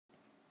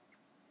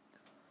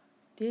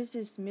This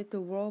is Meet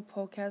the World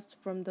podcast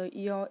from the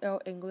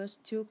ELL English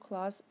 2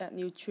 class at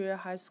New Trier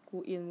High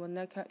School in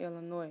Winnetka,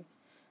 Illinois.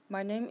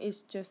 My name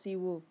is Jessie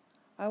Wu.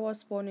 I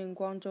was born in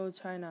Guangzhou,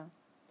 China,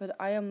 but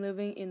I am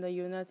living in the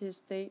United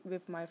States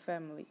with my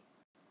family.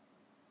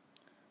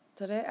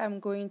 Today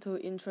I'm going to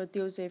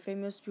introduce a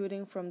famous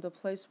building from the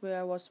place where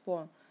I was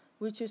born,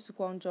 which is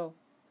Guangzhou.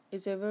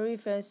 It's a very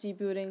fancy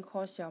building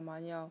called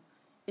Xiaomanyao.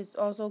 It's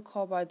also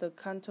called by the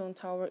Canton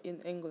Tower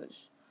in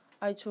English.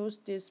 I chose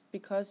this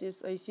because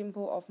it's a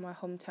symbol of my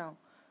hometown.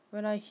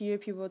 When I hear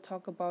people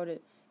talk about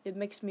it, it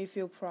makes me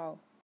feel proud.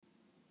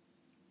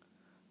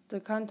 The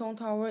Canton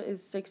Tower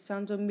is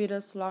 600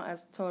 meters long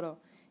as total.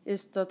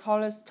 It's the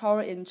tallest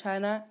tower in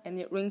China and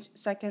it ranks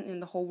second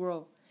in the whole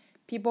world.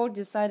 People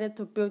decided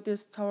to build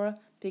this tower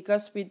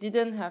because we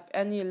didn't have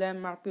any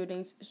landmark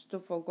buildings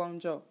stood for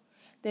Guangzhou.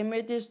 They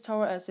made this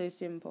tower as a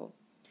symbol.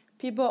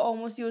 People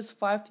almost used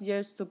 5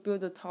 years to build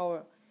the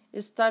tower.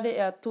 It started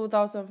at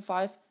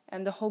 2005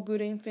 and the whole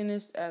building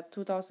finished at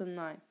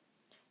 2009.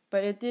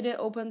 But it didn't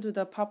open to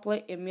the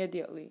public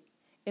immediately.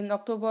 In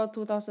October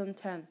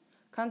 2010,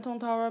 Canton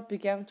Tower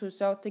began to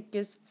sell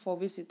tickets for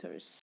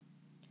visitors.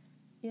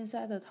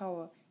 Inside the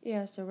tower, it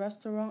has a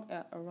restaurant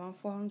at around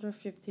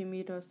 450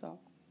 meters up.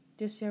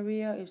 This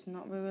area is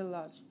not very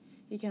large.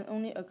 It can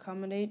only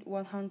accommodate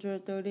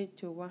 130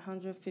 to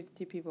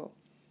 150 people.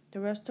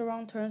 The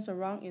restaurant turns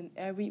around in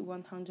every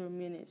 100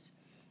 minutes.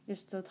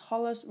 It's the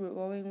tallest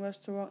revolving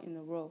restaurant in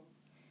the world.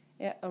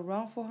 At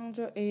around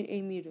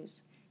 488 meters,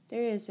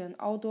 there is an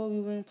outdoor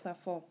viewing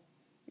platform.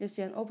 It's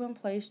an open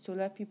place to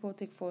let people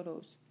take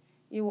photos.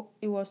 It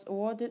was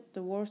awarded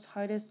the world's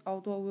highest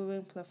outdoor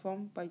viewing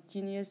platform by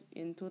Genius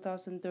in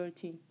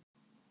 2013.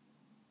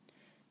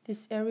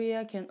 This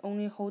area can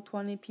only hold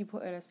 20 people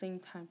at the same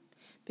time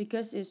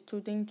because it's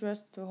too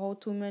dangerous to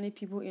hold too many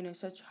people in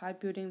such high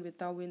building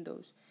without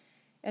windows.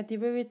 At the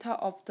very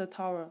top of the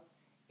tower,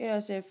 it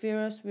has a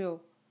Ferris wheel.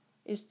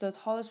 It's the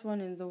tallest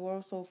one in the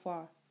world so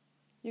far.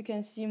 You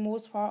can see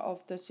most part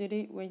of the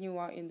city when you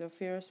are in the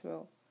Ferris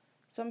wheel.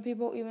 Some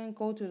people even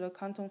go to the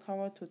Canton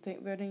Tower to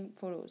take wedding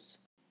photos.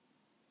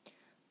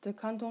 The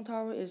Canton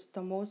Tower is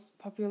the most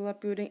popular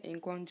building in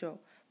Guangzhou.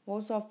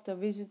 Most of the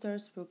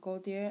visitors will go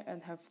there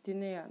and have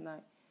dinner at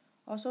night.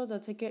 Also, the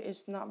ticket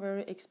is not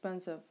very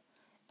expensive,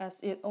 as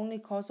it only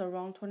costs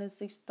around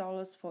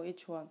 $26 for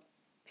each one.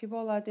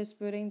 People like this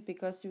building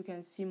because you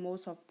can see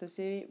most of the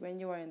city when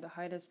you are in the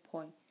highest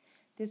point.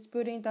 This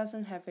building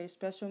doesn't have a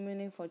special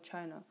meaning for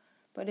China,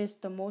 but it's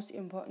the most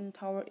important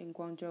tower in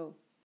Guangzhou.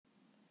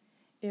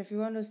 If you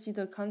want to see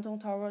the Canton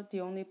Tower,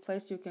 the only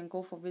place you can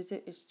go for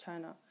visit is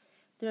China.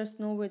 There's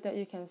no way that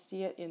you can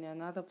see it in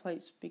another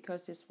place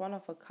because it's one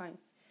of a kind.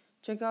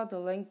 Check out the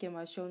link in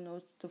my show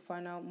notes to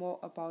find out more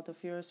about the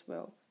Ferris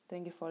wheel.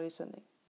 Thank you for listening.